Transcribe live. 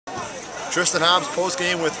Tristan Hobbs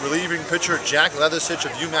post-game with relieving pitcher Jack Leathersich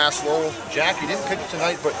of UMass-Lowell. Jack, you didn't pitch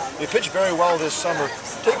tonight, but you pitched very well this summer.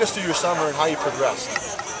 Take us through your summer and how you progressed.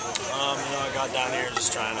 I got down here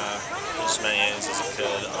just trying to pitch as many innings as I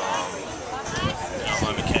could.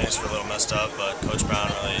 My mechanics were a little messed up, but Coach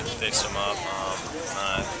Brown really fixed them up.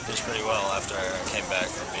 I pitched pretty well after I came back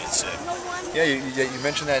from being sick. Yeah, you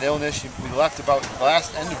mentioned that illness. We left about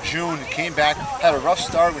the end of June. You came back, had a rough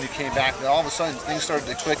start when you came back, and all of a sudden things started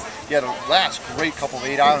to click. You had a last great couple of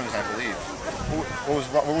 8 outings, I believe.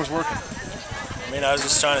 What was working? I was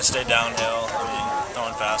just trying to stay downhill.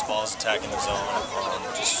 Throwing fastballs, attacking the zone,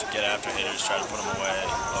 just get after hitters, try to put them away.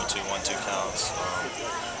 0-2, 1-2 counts.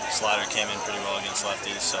 Slider came in pretty well against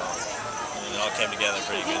lefties, so it all came together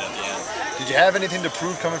pretty good at the end. Did you have anything to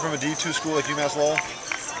prove coming from a D2 school like UMass-Lowell?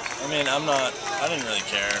 I didn't really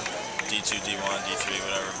care, D2, D1, D3,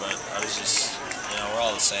 whatever, but I was just, we're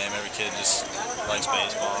all the same. Every kid just likes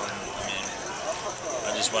baseball, and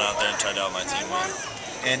I just went out there and tried to help my team win.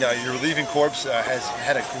 And your relieving corps has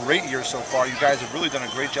had a great year so far. You guys have really done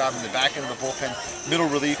a great job in the back end of the bullpen, middle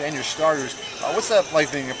relief, and your starters. What's that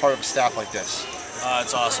like being a part of a staff like this?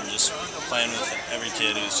 It's awesome, just playing with every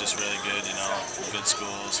kid who's just really good, from good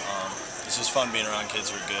schools. It's just fun being around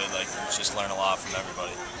kids who are good, just learn a lot from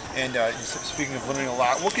everybody. And speaking of learning a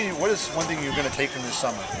lot, what is one thing you're going to take from this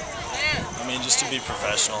summer? Just to be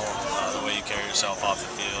professional, the way you carry yourself off the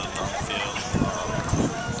field and on the field.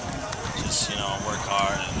 Work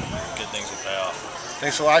hard and good things will pay off.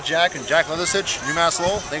 Thanks a lot, Jack. And Jack Leathersich,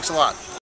 UMass-Lowell, thanks a lot.